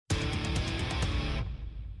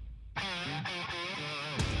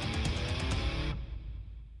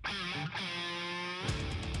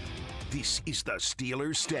This is the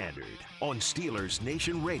Steelers Standard on Steelers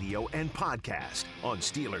Nation Radio and podcast on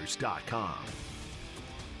Steelers.com.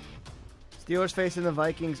 Steelers facing the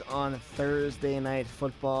Vikings on Thursday Night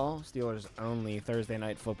Football. Steelers' only Thursday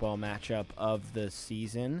Night Football matchup of the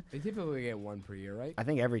season. They typically get one per year, right? I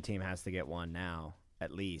think every team has to get one now,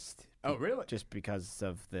 at least. Oh, really? Just because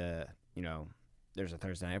of the, there's a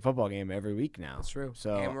Thursday Night Football game every week now. That's true.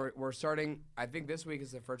 So, and we're starting, I think this week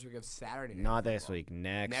is the first week of Saturday Night Not Football. this week.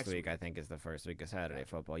 Next week, I think, is the first week of Saturday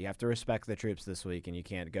football. You have to respect the troops this week, and you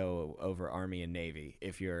can't go over Army and Navy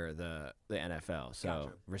if you're the NFL. So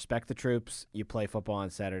Gotcha. Respect the troops. You play football on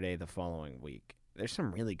Saturday the following week. There's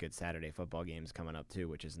some really good Saturday football games coming up, too,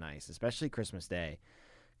 which is nice, especially Christmas Day.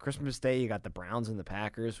 Christmas Day, you got the Browns and the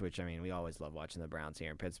Packers, which, we always love watching the Browns here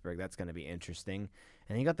in Pittsburgh. That's going to be interesting.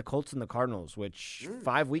 And you got the Colts and the Cardinals, which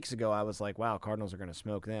 5 weeks ago I was like, wow, Cardinals are going to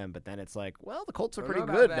smoke them. But then it's like, well, the Colts are pretty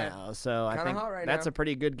good now. So I think that's a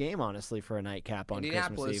pretty good game, honestly, for a nightcap on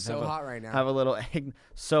Christmas Eve. So hot right now. Have a little egg.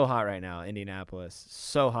 So hot right now, Indianapolis.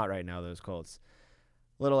 So hot right now, those Colts.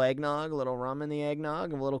 Little eggnog, a little rum in the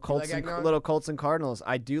eggnog, and little Colts and Cardinals.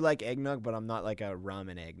 I do like eggnog, but I'm not like a rum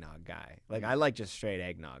and eggnog guy. Like I like just straight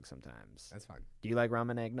eggnog sometimes. That's fine. Do you like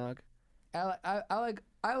rum and eggnog? I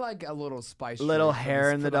like a little spice. Little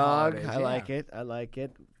hair in the dog. Holidays, I like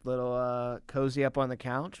it. Little cozy up on the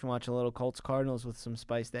couch and watch a little Colts Cardinals with some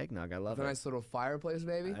spiced eggnog. I love it. A nice little fireplace,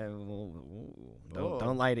 baby.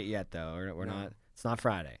 Don't light it yet though. We're not. It's not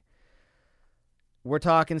Friday. We're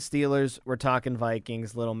talking Steelers. We're talking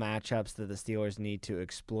Vikings. Little matchups that the Steelers need to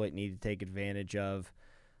exploit, need to take advantage of.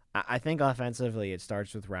 I think offensively it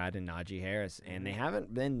starts with riding Najee Harris, and they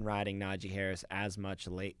haven't been riding Najee Harris as much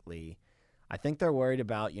lately. I think they're worried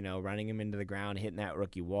about, running him into the ground, hitting that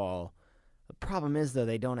rookie wall. The problem is, though,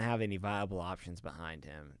 they don't have any viable options behind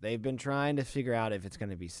him. They've been trying to figure out if it's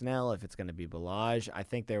going to be Snell, if it's going to be Ballage. I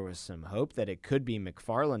think there was some hope that it could be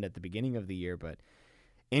McFarland at the beginning of the year, but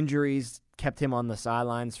injuries kept him on the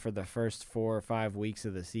sidelines for the first 4 or 5 weeks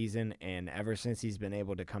of the season, and ever since he's been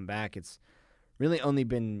able to come back, it's really only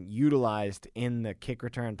been utilized in the kick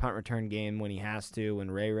return, punt return game when he has to, when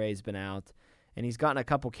Ray's been out. And he's gotten a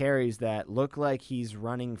couple carries that look like he's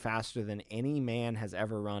running faster than any man has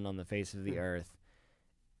ever run on the face of the earth.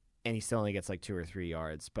 And he still only gets like 2 or 3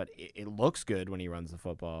 yards. But it looks good when he runs the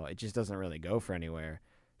football. It just doesn't really go for anywhere.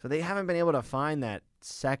 So they haven't been able to find that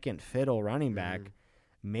second fiddle running back.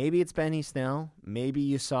 Maybe it's Benny Snell. Maybe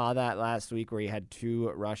you saw that last week where he had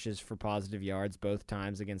 2 rushes for positive yards both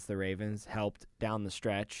times against the Ravens, helped down the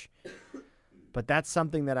stretch. But that's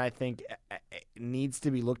something that I think needs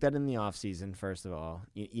to be looked at in the offseason, first of all.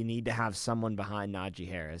 You need to have someone behind Najee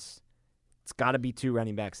Harris. It's got to be 2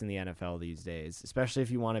 running backs in the NFL these days, especially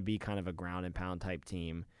if you want to be kind of a ground and pound type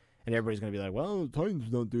team. And everybody's going to be like, well, the Titans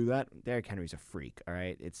don't do that. Derrick Henry's a freak, all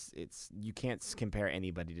right? It's you can't compare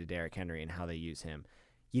anybody to Derrick Henry and how they use him.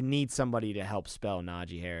 You need somebody to help spell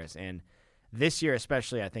Najee Harris. And this year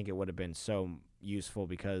especially, I think it would have been so useful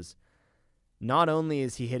because not only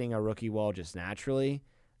is he hitting a rookie wall just naturally,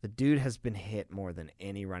 the dude has been hit more than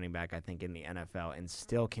any running back, I think, in the NFL and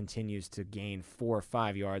still continues to gain 4 or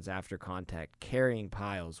 5 yards after contact, carrying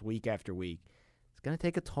piles week after week. It's going to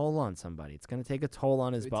take a toll on somebody. It's going to take a toll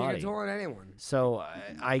on his body. Take a toll on anyone. So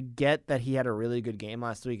I get that he had a really good game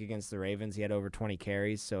last week against the Ravens. He had over 20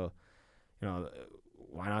 carries, so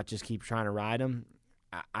why not just keep trying to ride him?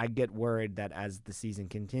 I get worried that as the season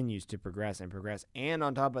continues to progress, and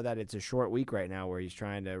on top of that, it's a short week right now where he's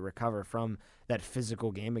trying to recover from that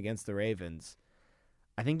physical game against the Ravens.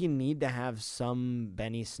 I think you need to have some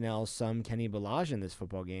Benny Snell, some Kenny Ballage in this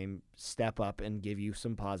football game step up and give you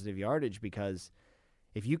some positive yardage, because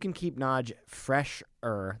if you can keep Najee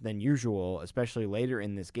fresher than usual, especially later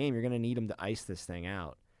in this game, you're going to need him to ice this thing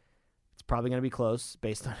out. It's probably going to be close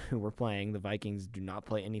based on who we're playing. The Vikings do not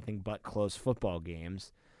play anything but close football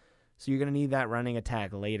games. So you're going to need that running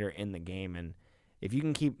attack later in the game. And if you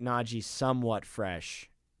can keep Najee somewhat fresh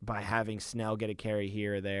by having Snell get a carry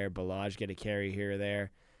here or there, Ballage get a carry here or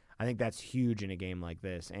there, I think that's huge in a game like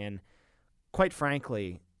this. And quite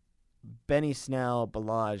frankly, Benny Snell,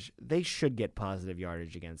 Ballage, they should get positive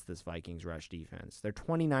yardage against this Vikings rush defense. They're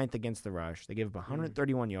 29th against the rush. They give up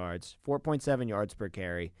 131 yards, 4.7 yards per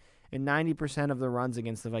carry. And 90% of the runs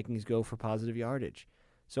against the Vikings go for positive yardage.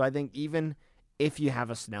 So I think even if you have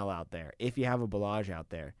a Snell out there, if you have a Ballage out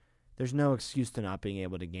there, there's no excuse to not being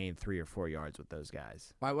able to gain 3 or 4 yards with those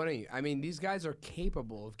guys. Why wouldn't you? I mean, these guys are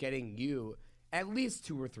capable of getting you at least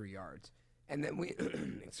 2 or 3 yards. And then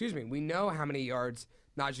we know how many yards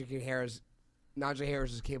Najee Harris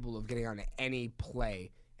is capable of getting on any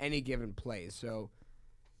play, any given play. So,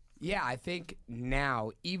 yeah, I think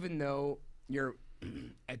now, even though you're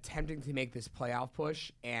attempting to make this playoff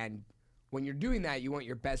push, and when you're doing that, you want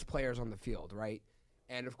your best players on the field, right?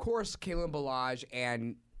 And, of course, Kalen Ballage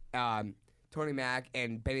and Tony Mack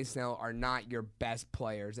and Benny Snell are not your best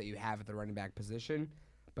players that you have at the running back position.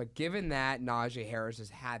 But given that Najee Harris has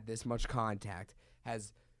had this much contact,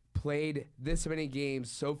 has played this many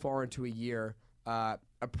games so far into a year,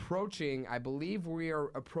 approaching, I believe we are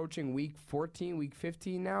approaching week 14, week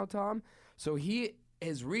 15 now, Tom. So he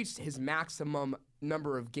has reached his maximum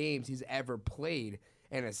number of games he's ever played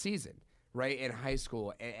in a season, right? In high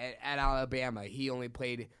school. At Alabama, he only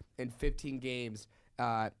played in 15 games,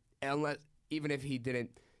 unless even if he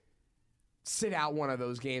didn't sit out one of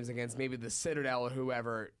those games against maybe the Citadel or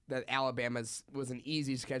whoever, that Alabama's was an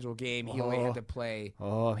easy scheduled game. He only had to play.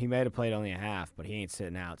 Oh, he might have played only a half, but he ain't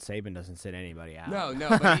sitting out. Saban doesn't sit anybody out. No,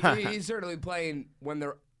 but he's certainly playing once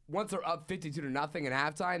they're up 52-0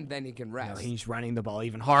 at halftime, then he can rest. No, he's running the ball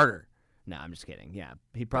even harder. No, I'm just kidding. Yeah,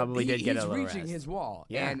 he probably did get a little rest. He's reaching his wall,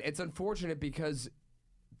 and it's unfortunate because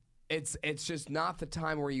it's just not the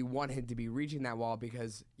time where you want him to be reaching that wall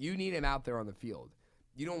because you need him out there on the field.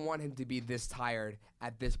 You don't want him to be this tired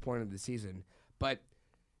at this point of the season. But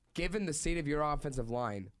given the state of your offensive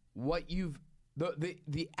line, what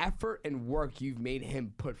the effort and work you've made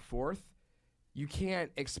him put forth, you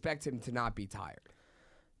can't expect him to not be tired.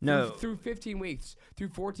 No. Through 15 weeks, through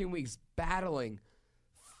 14 weeks, battling,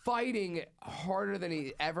 fighting harder than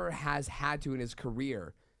he ever has had to in his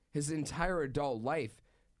career, his entire adult life,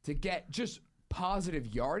 to get just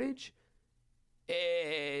positive yardage.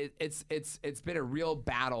 It's been a real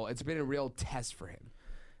battle. It's been a real test for him.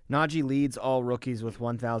 Najee leads all rookies with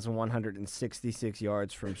 1,166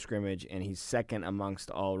 yards from scrimmage, and he's second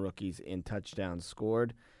amongst all rookies in touchdowns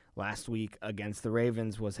scored. Last week against the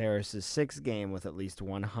Ravens was Harris's sixth game with at least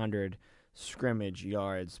 100 scrimmage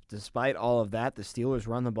yards. Despite all of that, the Steelers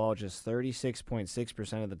run the ball just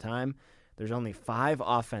 36.6% of the time. There's only 5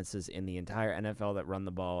 offenses in the entire NFL that run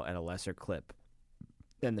the ball at a lesser clip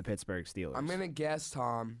than the Pittsburgh Steelers. I'm going to guess,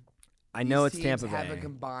 Tom. I know it's Tampa Bay. Have a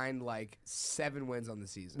combined 7 wins on the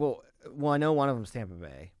season. Well, I know one of them's Tampa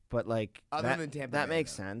Bay, but other than Tampa Bay, that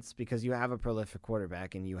makes sense because you have a prolific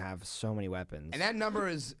quarterback and you have so many weapons. And that number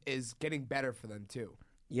is getting better for them too.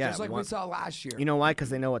 Yeah, just like we saw last year. You know why? Because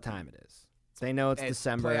they know what time it is. They know it's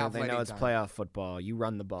December. They know it's time. Playoff football. You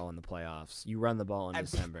run the ball in the playoffs. You run the ball in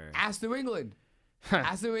December. Ask New England.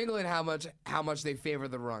 Ask New England how much they favor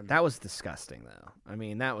the run. That was disgusting, though. I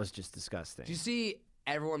mean, that was just disgusting. Do you see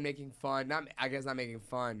everyone making fun? I guess not making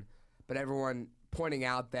fun, but everyone pointing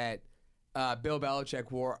out that Bill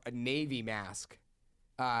Belichick wore a Navy mask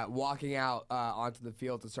walking out onto the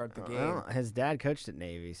field to start the game. Well, his dad coached at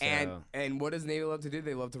Navy, so. And what does Navy love to do?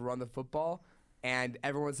 They love to run the football. And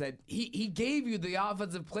everyone said, he gave you the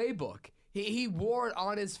offensive playbook. He wore it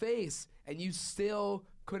on his face, and you still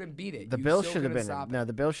couldn't beat it. The Bills should have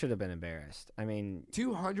been embarrassed. I mean,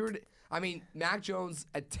 200. I mean, Mac Jones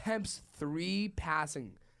attempts 3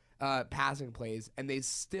 passing plays, and they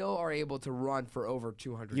still are able to run for over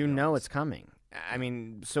 200 You yards. know it's coming. I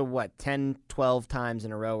mean, so what, 10, 12 times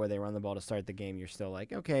in a row where they run the ball to start the game, you're still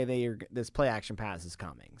like, okay, this play-action pass is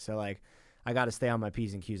coming. So, I got to stay on my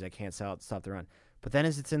P's and Q's. I can't stop the run. But then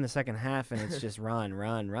as it's in the second half and it's just run,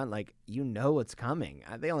 you know it's coming.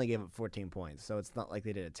 They only gave up 14 points, so it's not like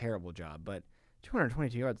they did a terrible job. But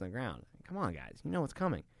 222 yards on the ground. Come on, guys. You know what's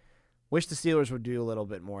coming. Wish the Steelers would do a little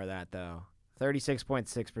bit more of that, though.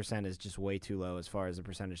 36.6% is just way too low as far as the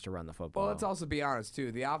percentage to run the football. Well, let's also be honest,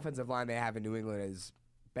 too. The offensive line they have in New England is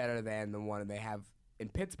better than the one they have in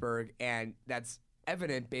Pittsburgh, and that's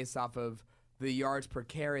evident based off of the yards per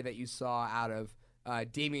carry that you saw out of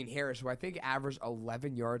Damian Harris, who I think averaged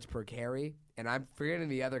 11 yards per carry. And I'm forgetting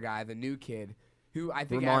the other guy, the new kid, who I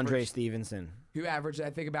think Ramondre Stevenson. Who averaged,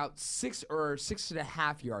 I think, about 6 or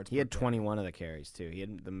 6.5 yards per He had carry. 21 of the carries, too. He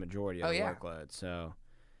had the majority of the workload. So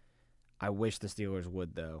I wish the Steelers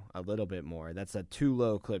would, though, a little bit more. That's a too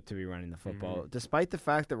low clip to be running the football, despite the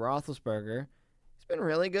fact that Roethlisberger has been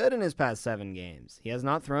really good in his past 7 games. He has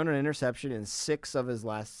not thrown an interception in 6 of his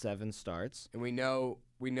last 7 starts. And we know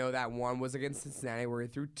that one was against Cincinnati where he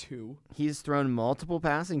threw 2. He's thrown multiple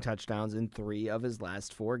passing touchdowns in 3 of his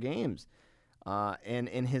last 4 games. And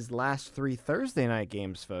in his last 3 Thursday night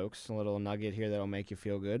games, folks, a little nugget here that'll make you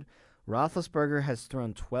feel good, Roethlisberger has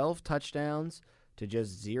thrown 12 touchdowns to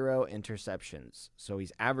just 0 interceptions. So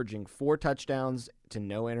he's averaging 4 touchdowns to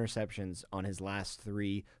no interceptions on his last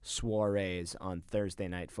 3 soirees on Thursday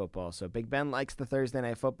Night Football. So Big Ben likes the Thursday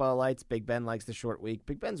Night Football lights. Big Ben likes the short week.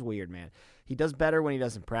 Big Ben's weird, man. He does better when he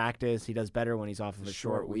doesn't practice. He does better when he's off of a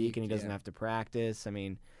short week and he doesn't have to practice. I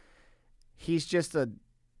mean, he's just a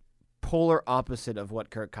polar opposite of what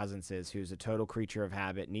Kirk Cousins is, who's a total creature of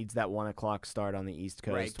habit, needs that 1 o'clock start on the East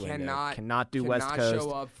Coast window, cannot do West Coast,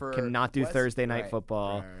 show up for cannot do Thursday Night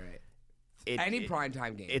Football. Any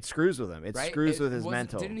primetime game. It screws with him. It screws with his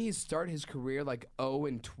mental. Didn't he start his career like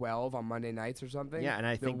 0-12 on Monday nights or something? Yeah, and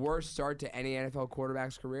I think the worst start to any NFL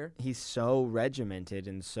quarterback's career. He's so regimented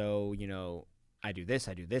and so, I do this,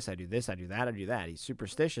 I do this, I do this, I do that, I do that. He's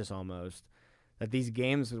superstitious almost. That these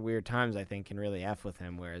games with weird times, I think, can really F with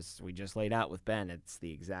him, whereas we just laid out with Ben, it's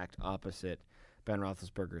the exact opposite. Ben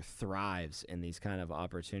Roethlisberger thrives in these kind of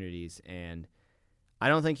opportunities, and I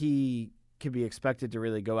don't think he could be expected to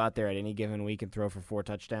really go out there at any given week and throw for 4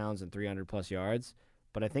 touchdowns and 300-plus yards,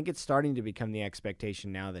 but I think it's starting to become the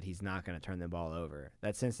expectation now that he's not going to turn the ball over.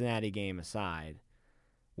 That Cincinnati game aside,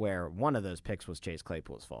 where one of those picks was Chase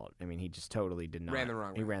Claypool's fault. I mean, he just totally did not. Ran the wrong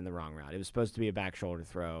route. He ran the wrong route. It was supposed to be a back shoulder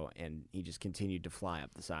throw, and he just continued to fly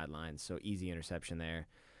up the sidelines. So easy interception there.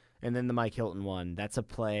 And then the Mike Hilton one, that's a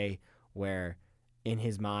play where, in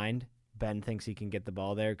his mind, Ben thinks he can get the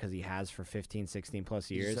ball there because he has for 15, 16-plus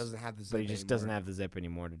years. He just doesn't have the zip But he just doesn't have the zip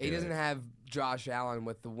anymore to do it. He doesn't have Josh Allen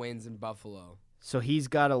with the wins in Buffalo. So he's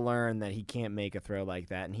got to learn that he can't make a throw like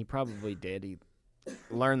that, and he probably did. He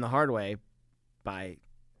learned the hard way by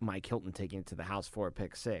Mike Hilton taking it to the house for a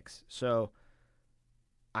pick 6. So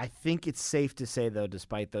I think it's safe to say, though,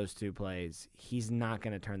 despite those 2 plays, he's not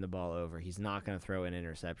going to turn the ball over. He's not going to throw an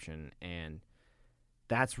interception. And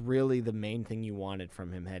that's really the main thing you wanted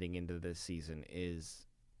from him heading into this season is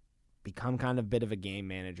become kind of a bit of a game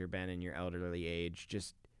manager, Ben, in your elderly age.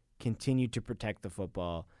 Just continue to protect the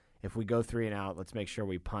football. If we go 3 and out, let's make sure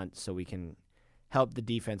we punt so we can help the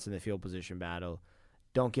defense in the field position battle.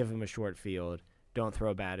 Don't give him a short field. Don't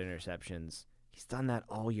throw bad interceptions. He's done that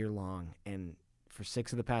all year long, and for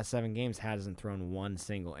 6 of the past 7 games, hasn't thrown 1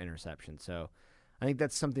 single interception. So I think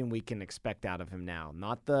that's something we can expect out of him now.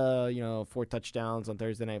 Not the 4 touchdowns on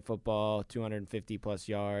Thursday Night Football, 250-plus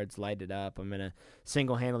yards, light it up. I'm going to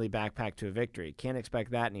single-handedly backpack to a victory. Can't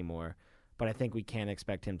expect that anymore, but I think we can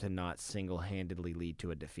expect him to not single-handedly lead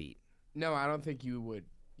to a defeat. No, I don't think you would.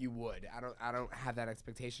 I don't have that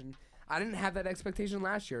expectation. I didn't have that expectation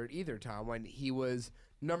last year either, Tom, when he was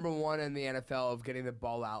number 1 in the NFL of getting the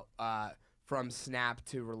ball out from snap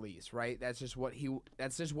to release, right? That's just what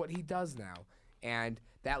he does now. And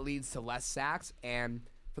that leads to less sacks, and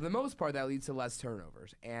for the most part, that leads to less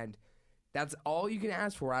turnovers. And that's all you can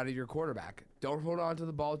ask for out of your quarterback. Don't hold on to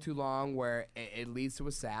the ball too long where it leads to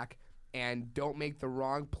a sack, and don't make the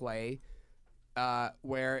wrong play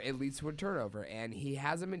where it leads to a turnover. And he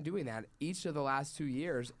hasn't been doing that each of the last 2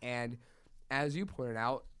 years. And as you pointed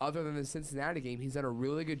out, other than the Cincinnati game, he's done a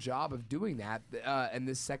really good job of doing that in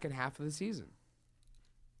this second half of the season.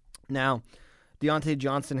 Now, Deontay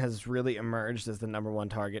Johnson has really emerged as the number 1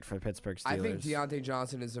 target for the Pittsburgh Steelers. I think Deontay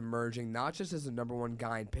Johnson is emerging not just as the number 1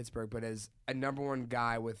 guy in Pittsburgh, but as a number 1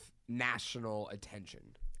 guy with national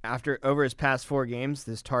attention. Over his past 4 games,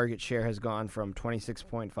 this target share has gone from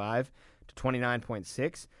 26.5 to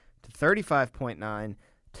 29.6 to 35.9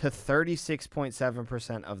 to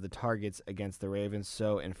 36.7% of the targets against the Ravens.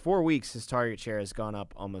 So in 4 weeks, his target share has gone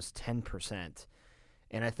up almost 10%.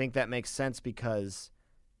 And I think that makes sense because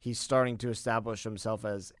he's starting to establish himself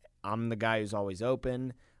as, I'm the guy who's always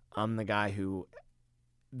open. I'm the guy who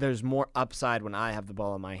there's more upside when I have the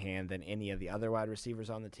ball in my hand than any of the other wide receivers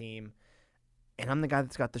on the team. And I'm the guy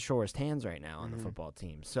that's got the shortest hands right now on the football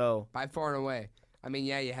team. So by far and away. I mean,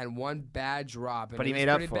 yeah, you had 1 bad drop. And but he it was made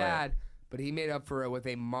up pretty for bad, it. But he made up for it with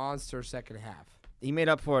a monster second half. He made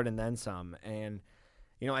up for it and then some. And,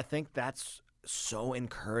 I think that's so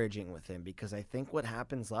encouraging with him because I think what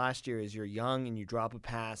happens last year is you're young and you drop a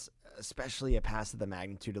pass, especially a pass of the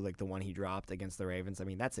magnitude of like the one he dropped against the Ravens. I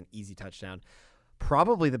mean, that's an easy touchdown.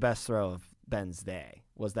 Probably the best throw of Ben's day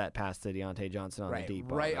was that pass to Deontay Johnson on the deep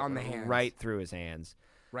ball. Right on the hands. Right through his hands.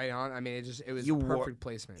 Right on. I mean, it was perfect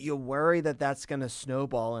placement. You worry that that's going to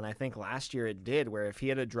snowball, and I think last year it did, where if he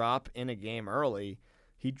had a drop in a game early,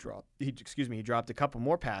 he dropped a couple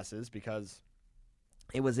more passes because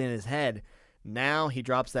it was in his head. Now he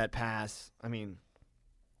drops that pass. I mean,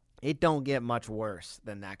 it don't get much worse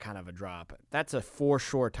than that kind of a drop. That's a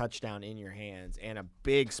for-sure touchdown in your hands and a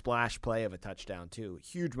big splash play of a touchdown too.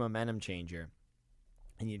 Huge momentum changer,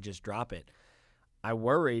 and you just drop it. I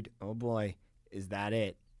worried, oh boy, is that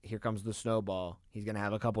it? here comes the snowball. He's going to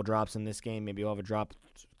have a couple drops in this game. Maybe he'll have a drop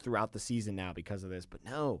throughout the season now because of this. But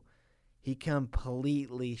no, he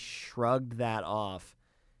completely shrugged that off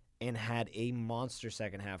and had a monster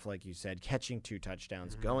second half, like you said, catching 2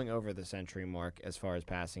 touchdowns, going over the century mark as far as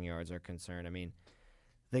passing yards are concerned. I mean,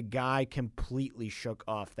 the guy completely shook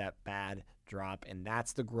off that bad drop, and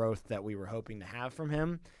that's the growth that we were hoping to have from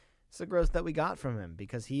him. It's the growth that we got from him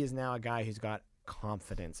because he is now a guy who's got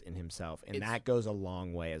confidence in himself, and that goes a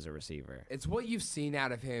long way as a receiver. It's what you've seen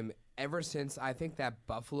out of him ever since, I think, that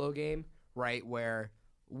Buffalo game, right, where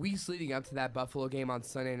weeks leading up to that Buffalo game on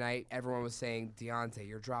Sunday night, everyone was saying, Deontay,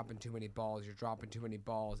 you're dropping too many balls,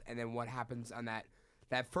 and then what happens on that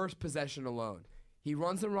first possession alone? He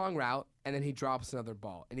runs the wrong route, and then he drops another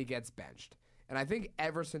ball, and he gets benched. And I think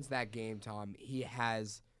ever since that game, Tom, he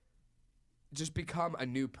has just become a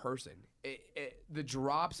new person. The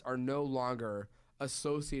drops are no longer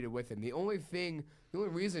associated with him. The only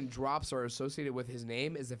reason drops are associated with his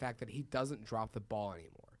name is the fact that he doesn't drop the ball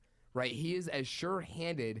anymore. Right? He is as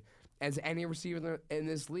sure-handed as any receiver in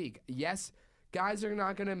this league. Yes, guys are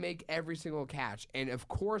not going to make every single catch. And, of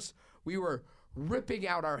course, we were ripping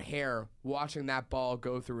out our hair watching that ball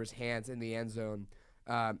go through his hands in the end zone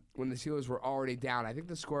when the Steelers were already down. I think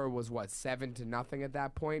the score was, 7-0 at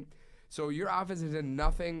that point. So your offense did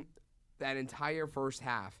nothing that entire first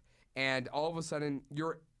half. And all of a sudden,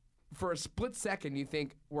 for a split second, you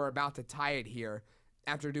think we're about to tie it here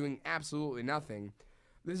after doing absolutely nothing.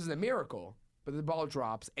 This is a miracle, but the ball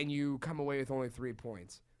drops, and you come away with only 3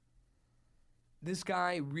 points. This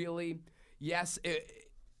guy really, yes,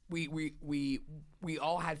 we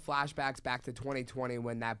all had flashbacks back to 2020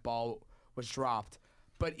 when that ball was dropped,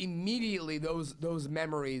 but immediately those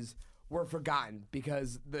memories were forgotten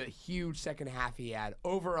because the huge second half he had,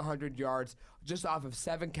 over 100 yards, just off of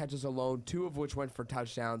 7 catches alone, 2 of which went for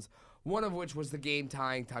touchdowns, 1 of which was the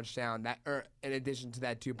game-tying touchdown, in addition to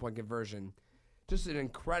that 2-point conversion. Just an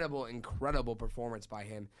incredible, incredible performance by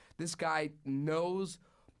him. This guy knows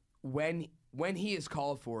when he is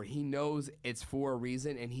called for, he knows it's for a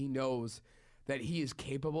reason, and he knows that he is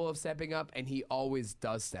capable of stepping up, and he always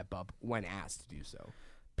does step up when asked to do so.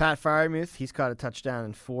 Pat Freiermuth, he's caught a touchdown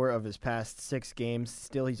in 4 of his past 6 games.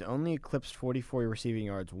 Still, he's only eclipsed 44 receiving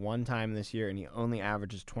yards 1 time this year, and he only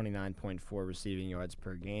averages 29.4 receiving yards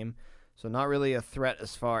per game. So not really a threat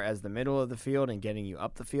as far as the middle of the field and getting you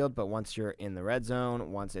up the field, but once you're in the red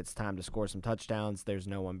zone, once it's time to score some touchdowns, there's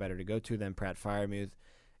no one better to go to than Pat Freiermuth.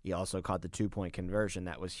 He also caught the 2-point conversion.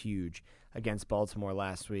 That was huge against Baltimore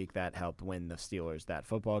last week. That helped win the Steelers that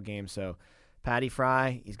football game. So Patty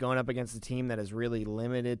Fry, he's going up against a team that has really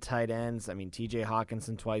limited tight ends. I mean, TJ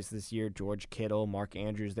Hawkinson twice this year, George Kittle, Mark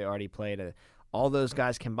Andrews, they already played. All those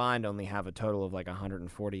guys combined only have a total of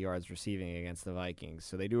 140 yards receiving against the Vikings.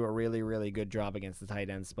 So they do a really, really good job against the tight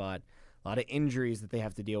end spot. A lot of injuries that they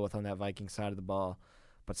have to deal with on that Vikings side of the ball.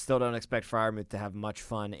 But still don't expect Freiermuth to have much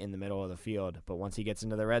fun in the middle of the field. But once he gets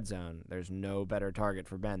into the red zone, there's no better target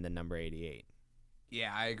for Ben than number 88.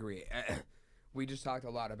 Yeah, I agree. We just talked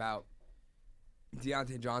a lot about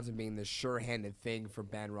Deontay Johnson being the sure-handed thing for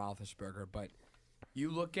Ben Roethlisberger, but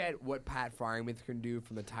you look at what Pat Freiermuth can do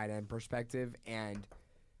from the tight end perspective, and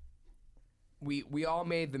we all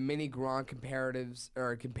made the mini Gronk comparisons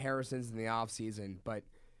in the offseason, but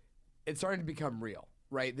it's starting to become real,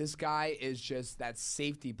 right? This guy is just that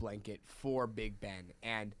safety blanket for Big Ben,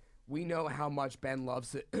 and we know how much Ben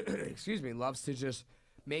loves to loves to just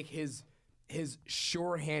make his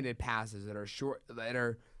sure-handed passes that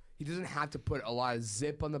are he doesn't have to put a lot of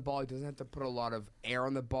zip on the ball, he doesn't have to put a lot of air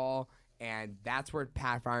on the ball. And that's where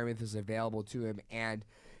Pat Freiermuth is available to him. And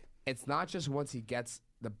it's not just once he gets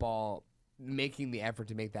the ball making the effort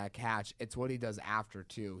to make that catch. It's what he does after,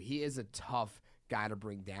 too. He is a tough guy to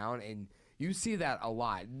bring down, and you see that a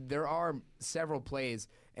lot. There are several plays,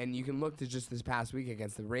 and you can look to just this past week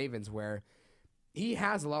against the Ravens where he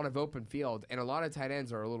has a lot of open field, and a lot of tight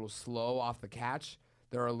ends are a little slow off the catch.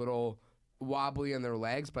 They're a little wobbly on their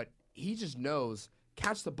legs, but he just knows,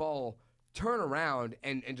 catch the ball, turn around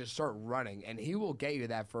and just start running, and he will get you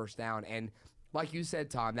that first down. And like you said,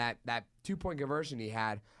 Tom, that 2-point conversion he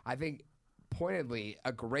had, I think pointedly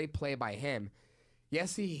a great play by him.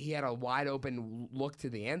 Yes, he had a wide open look to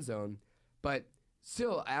the end zone, but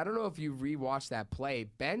still, I don't know if you rewatched that play.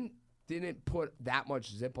 Ben didn't put that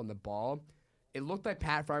much zip on the ball. It looked like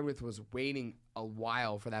Pat Freiermuth was waiting a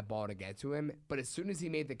while for that ball to get to him, but as soon as he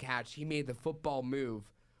made the catch, he made the football move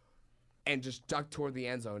and just ducked toward the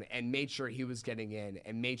end zone and made sure he was getting in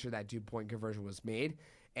and made sure that 2-point conversion was made.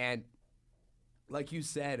 And like you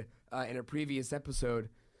said in a previous episode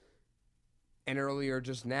and earlier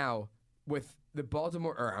just now, with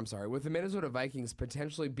the Minnesota Vikings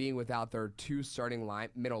potentially being without their 2 starting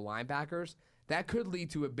middle linebackers, that could lead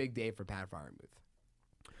to a big day for Pat Freiermuth.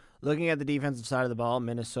 Looking at the defensive side of the ball,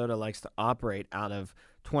 Minnesota likes to operate out of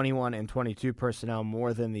 21 and 22 personnel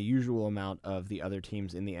more than the usual amount of the other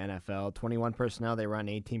teams in the NFL. 21 personnel, they run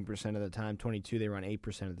 18% of the time. 22, they run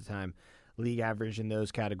 8% of the time. League average in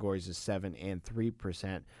those categories is 7 and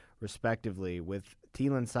 3%, respectively. With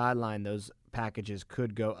Thielen sideline, those packages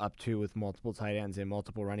could go up to with multiple tight ends and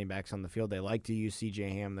multiple running backs on the field. They like to use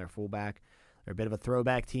C.J. Ham, their fullback. They're a bit of a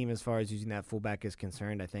throwback team as far as using that fullback is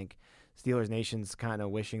concerned. I think Steelers Nation's kind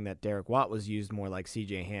of wishing that Derek Watt was used more like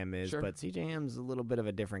C.J. Ham is, Sure. but C.J. Ham's a little bit of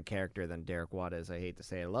a different character than Derek Watt is. I hate to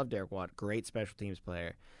say it. I love Derek Watt. Great special teams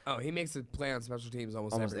player. Oh, he makes a play on special teams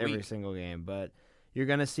almost every week. single game, but you're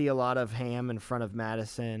going to see a lot of Ham in front of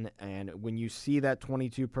Madison, and when you see that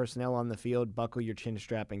 22 personnel on the field, buckle your chin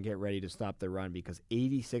strap and get ready to stop the run, because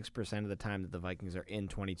 86% of the time that the Vikings are in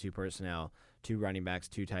 22 personnel, 2 running backs,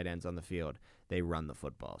 2 tight ends on the field, they run the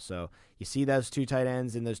football. So you see those 2 tight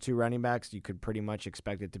ends and those 2 running backs, you could pretty much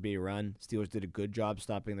expect it to be a run. Steelers did a good job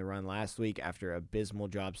stopping the run last week after an abysmal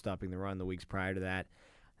job stopping the run the weeks prior to that.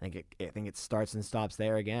 I think it starts and stops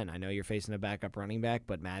there again. I know you're facing a backup running back,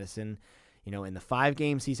 but Madison, in the 5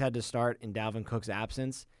 games he's had to start in Dalvin Cook's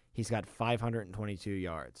absence, he's got 522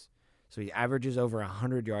 yards. So he averages over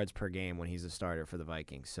 100 yards per game when he's a starter for the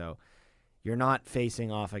Vikings. So you're not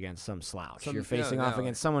facing off against some slouch. You're facing off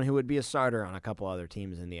against someone who would be a starter on a couple other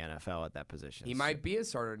teams in the NFL at that position. He might be a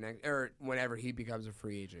starter next, or whenever he becomes a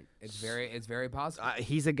free agent. It's very possible.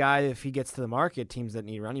 He's a guy, if he gets to the market, teams that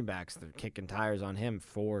need running backs, they're kicking tires on him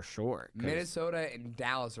for sure. Minnesota and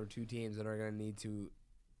Dallas are 2 teams that are going to need to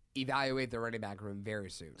evaluate their running back room very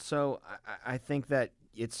soon. So I think that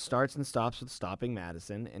it starts and stops with stopping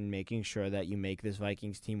Madison and making sure that you make this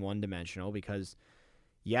Vikings team one-dimensional, because,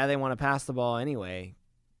 yeah, they want to pass the ball anyway,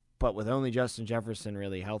 but with only Justin Jefferson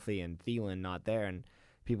really healthy and Thielen not there, and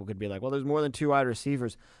people could be like, well, there's more than 2 wide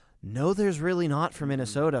receivers. No, there's really not for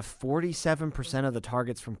Minnesota. 47% of the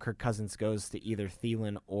targets from Kirk Cousins goes to either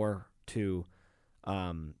Thielen or to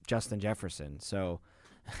Justin Jefferson. So,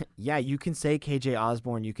 yeah, you can say KJ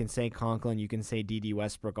Osborne, you can say Conklin, you can say D.D.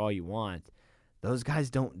 Westbrook all you want. Those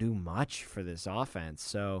guys don't do much for this offense.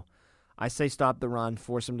 So I say stop the run,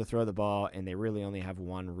 force them to throw the ball, and they really only have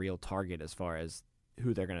one real target as far as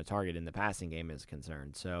who they're going to target in the passing game is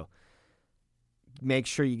concerned. So make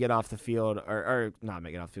sure you get off the field, or not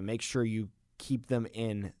make it off the field, make sure you keep them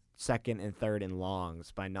in 2nd and 3rd and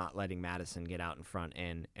longs by not letting Madison get out in front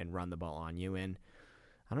and run the ball on you. And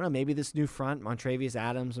I don't know, maybe this new front, Montravius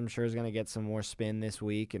Adams, I'm sure is going to get some more spin this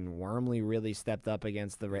week, and Wormley really stepped up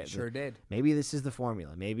against the Sure did. Maybe this is the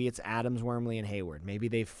formula. Maybe it's Adams, Wormley, and Hayward. Maybe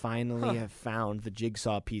they finally have found the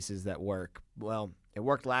jigsaw pieces that work. Well, it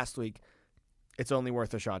worked last week. It's only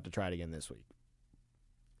worth a shot to try it again this week.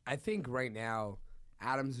 I think right now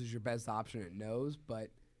Adams is your best option at nose, but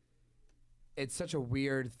it's such a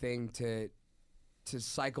weird thing to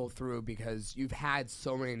cycle through, because you've had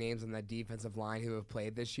so many names on that defensive line who have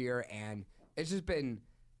played this year, and it's just been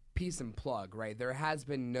piece and plug, right? There has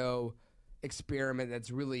been no experiment that's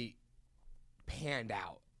really panned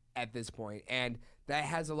out at this point, and that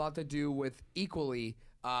has a lot to do with equally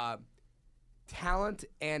talent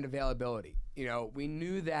and availability. We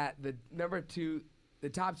knew that the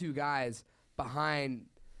top 2 guys behind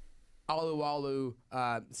Alualu,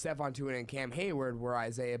 Stephon Tuitt, and Cam Hayward were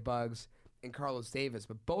Isaiah Buggs and Carlos Davis,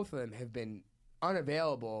 but both of them have been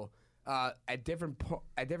unavailable at different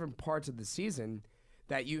parts of the season,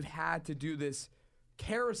 that you've had to do this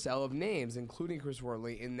carousel of names, including Chris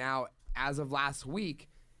Wormley, and now, as of last week,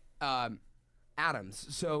 Adams.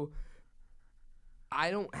 So I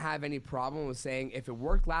don't have any problem with saying if it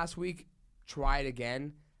worked last week, try it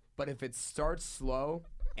again. But if it starts slow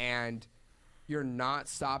and you're not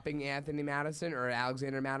stopping Anthony Madison, or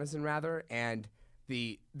Alexander Madison rather, and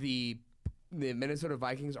the Minnesota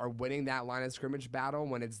Vikings are winning that line of scrimmage battle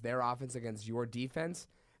when it's their offense against your defense,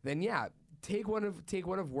 then yeah, take one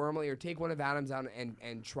of Wormley or take one of Adams out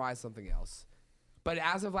and try something else. But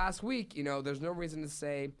as of last week, there's no reason to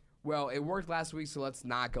say, well, it worked last week, so let's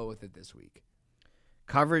not go with it this week.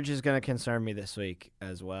 Coverage is going to concern me this week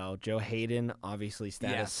as well. Joe Hayden, obviously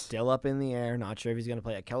status still up in the air. Not sure if he's going to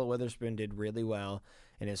play. Ahkello Witherspoon did really well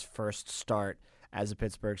in his first start as a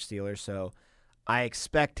Pittsburgh Steeler, so I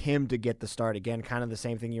expect him to get the start again. Kind of the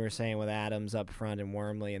same thing you were saying with Adams up front and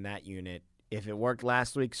Wormley in that unit. If it worked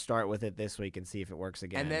last week, start with it this week and see if it works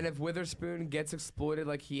again. And then if Witherspoon gets exploited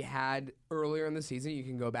like he had earlier in the season, you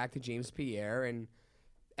can go back to James Pierre and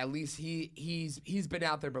at least he's been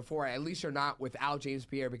out there before. At least you're not without James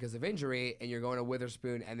Pierre because of injury, and you're going to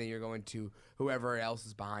Witherspoon, and then you're going to whoever else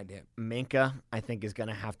is behind him. Minka, I think, is going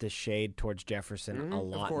to have to shade towards Jefferson a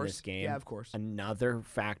lot in this game. Yeah, of course. Another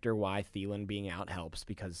factor why Thielen being out helps,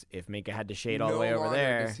 because if Minka had to shade all the way over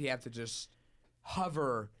there, does he have to just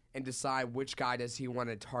hover and decide which guy does he want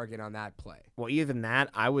to target on that play. Well, even that,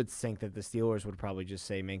 I would think that the Steelers would probably just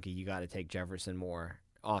say, Minka, you got to take Jefferson more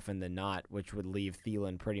often than not, which would leave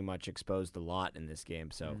Thielen pretty much exposed a lot in this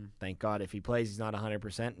game. So thank God if he plays, he's not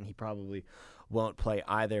 100%, and he probably won't play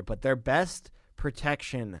either. But their best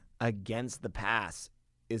protection against the pass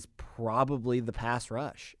is probably the pass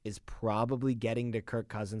rush, is probably getting to Kirk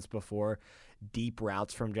Cousins before deep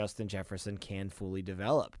routes from Justin Jefferson can fully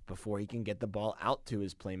develop, before he can get the ball out to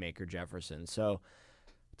his playmaker Jefferson. So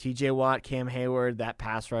TJ Watt, Cam Hayward, that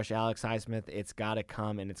pass rush, Alex Highsmith, it's got to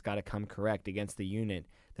come, and it's got to come correct against the unit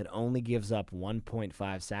that only gives up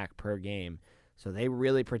 1.5 sack per game. So they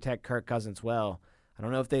really protect Kirk Cousins well. I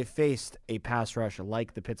don't know if they've faced a pass rush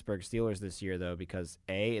like the Pittsburgh Steelers this year, though, because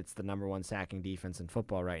A, it's the number 1 sacking defense in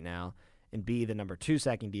football right now, and B, the number 2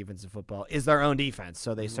 sacking defense in football is their own defense.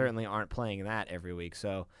 So they certainly aren't playing that every week.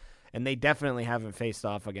 So, and they definitely haven't faced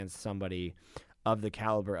off against somebody of the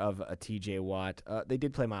caliber of a TJ Watt. They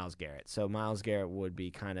did play Myles Garrett, so Myles Garrett would be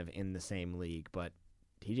kind of in the same league, but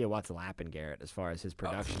TJ Watt's lapping Garrett as far as his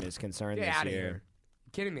production is concerned Get this out of year. here.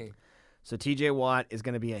 Kidding me? So TJ Watt is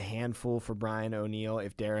going to be a handful for Brian O'Neill.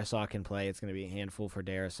 If Darisaw can play, it's going to be a handful for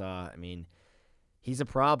Darisaw. I mean, he's a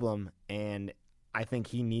problem, and I think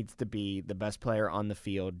he needs to be the best player on the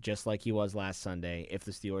field, just like he was last Sunday, if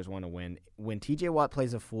the Steelers want to win. When TJ Watt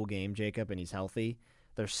plays a full game, Jacob, and he's healthy,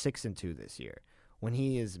 they're 6-2 this year. When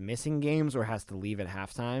he is missing games or has to leave at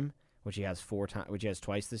halftime, which he has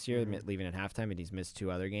twice this year, leaving at halftime, and he's missed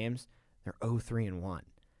 2 other games, they're 0-3-1.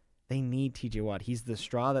 They need TJ Watt. He's the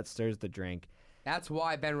straw that stirs the drink. That's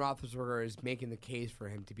why Ben Roethlisberger is making the case for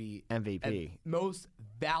him to be MVP, most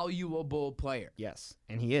valuable player. Yes,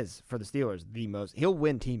 and he is, for the Steelers, the most. He'll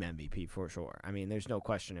win team MVP for sure. I mean, there's no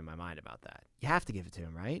question in my mind about that. You have to give it to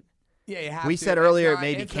him, right? Yeah, you have We to. said earlier It's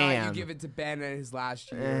maybe not Cam. you give it to Ben in his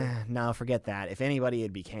last year. No, forget that. If anybody,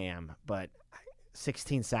 it'd be Cam. But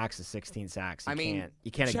 16 sacks is 16 sacks.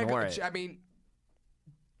 You can't ignore it. I mean,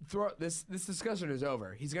 this discussion is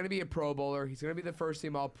over. He's going to be a Pro Bowler. He's going to be the first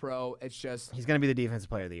team All-Pro. It's just he's going to be the defensive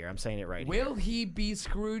player of the year. I'm saying it right here. Will he be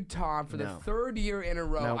screwed, Tom, for the 3rd year in a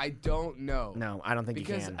row? Nope. I don't know. No, I don't think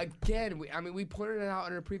because he can. Again, we pointed it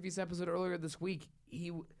out in a previous episode earlier this week.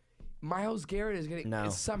 Myles Garrett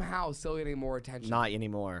is somehow still getting more attention. Not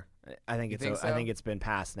anymore. I think so? I think it's been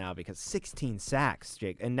passed now, because 16 sacks,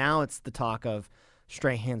 Jake, and now it's the talk of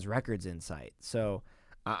Strahan's records in sight. So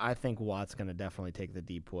I think Watt's going to definitely take the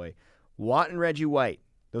deep boy. Watt and Reggie White,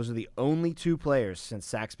 those are the only 2 players since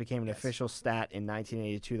sacks became an official stat in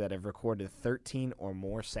 1982 that have recorded 13 or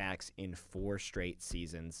more sacks in 4 straight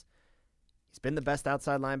seasons. He's been the best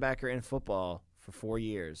outside linebacker in football for 4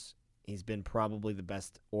 years. He's been probably the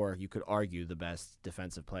best, or you could argue the best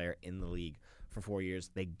defensive player in the league for 4 years.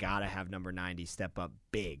 They got to have number 90 step up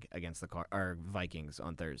big against the Vikings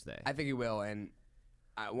on Thursday. I think he will, and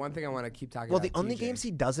one thing I want to keep talking about. Well, the only games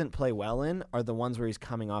he doesn't play well in are the ones where he's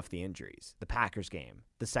coming off the injuries. The Packers game,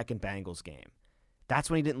 the second Bengals game. That's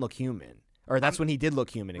when he didn't look human. Or that's when he did look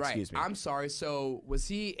human, excuse me. I'm sorry. So was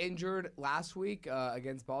he injured last week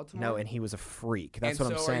against Baltimore? No, and he was a freak. That's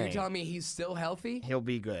what I'm saying. So are you telling me he's still healthy? He'll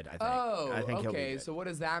be good, I think. Oh, I think okay. He'll be good. So what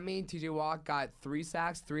does that mean? TJ Watt got 3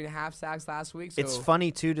 sacks, 3.5 sacks last week. So it's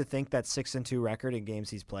funny, too, to think that 6-2 record in games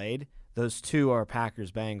he's played, those 2 are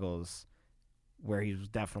Packers-Bengals, where he was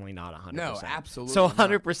definitely not 100%. No, absolutely So 100%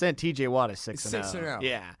 not. TJ Watt is 6-0. 6-0.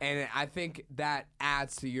 Yeah. And I think that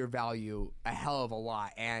adds to your value a hell of a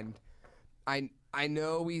lot. And I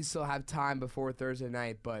know we still have time before Thursday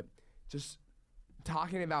night, but just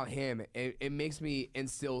talking about him, it makes me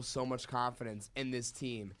instill so much confidence in this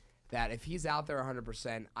team that if he's out there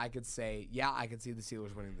 100%, I could say, yeah, I could see the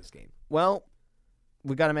Steelers winning this game. Well,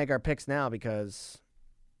 we got to make our picks now, because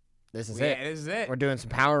this is it. This is it. We're doing some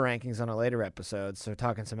power rankings on a later episode, so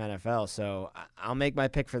talking some NFL. So I'll make my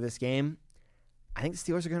pick for this game. I think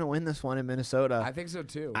the Steelers are going to win this one in Minnesota. I think so,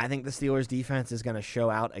 too. I think the Steelers' defense is going to show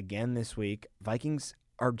out again this week. Vikings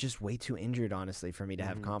are just way too injured, honestly, for me to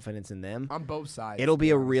have confidence in them. On both sides. It'll be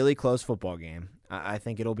a really close football game. I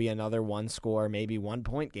think it'll be another 1-score, maybe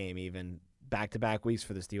 1-point game even, back-to-back weeks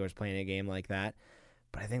for the Steelers playing a game like that.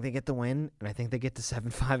 But I think they get the win, and I think they get to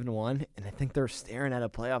 7-5-1, and I think they're staring at a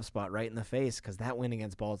playoff spot right in the face, because that win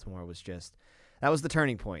against Baltimore was that was the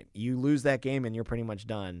turning point. You lose that game, and you're pretty much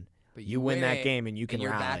done. But you win that game, and you can and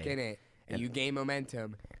you're rally. back in it. and you gain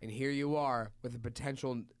momentum, and here you are with a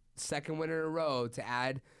potential second win in a row to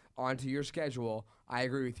add onto your schedule. I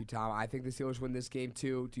agree with you, Tom. I think the Steelers win this game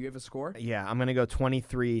too. Do you have a score? Yeah, I'm going to go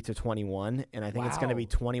 23-21, and I think it's going to be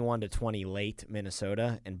 21-20 late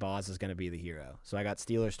Minnesota, and Boz is going to be the hero. So I got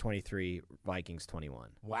Steelers 23, Vikings 21.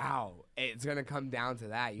 Wow. It's going to come down to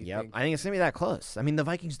that, you think? I think it's going to be that close. I mean, the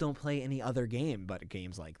Vikings don't play any other game but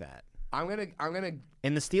games like that. I'm gonna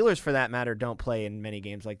And the Steelers, for that matter, don't play in many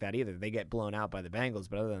games like that either. They get blown out by the Bengals,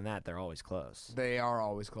 but other than that, they're always close. They are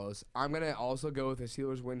always close. I'm going to also go with the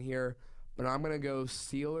Steelers win here, but I'm going to go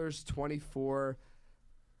Steelers 24,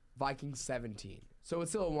 Vikings 17. So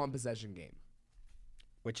it's still a one-possession game.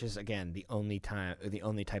 Which is, again, the only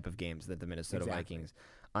type of games that the Minnesota Vikings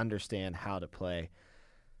understand how to play.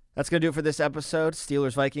 That's going to do it for this episode.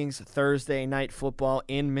 Steelers-Vikings, Thursday night football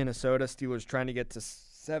in Minnesota. Steelers trying to get to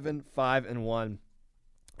 7-5-1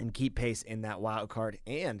 and keep pace in that wild card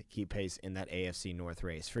and keep pace in that AFC North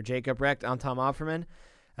race. For Jacob Recht, I'm Tom Offerman.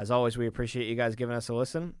 As always, we appreciate you guys giving us a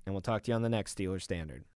listen, and we'll talk to you on the next Steelers Standard.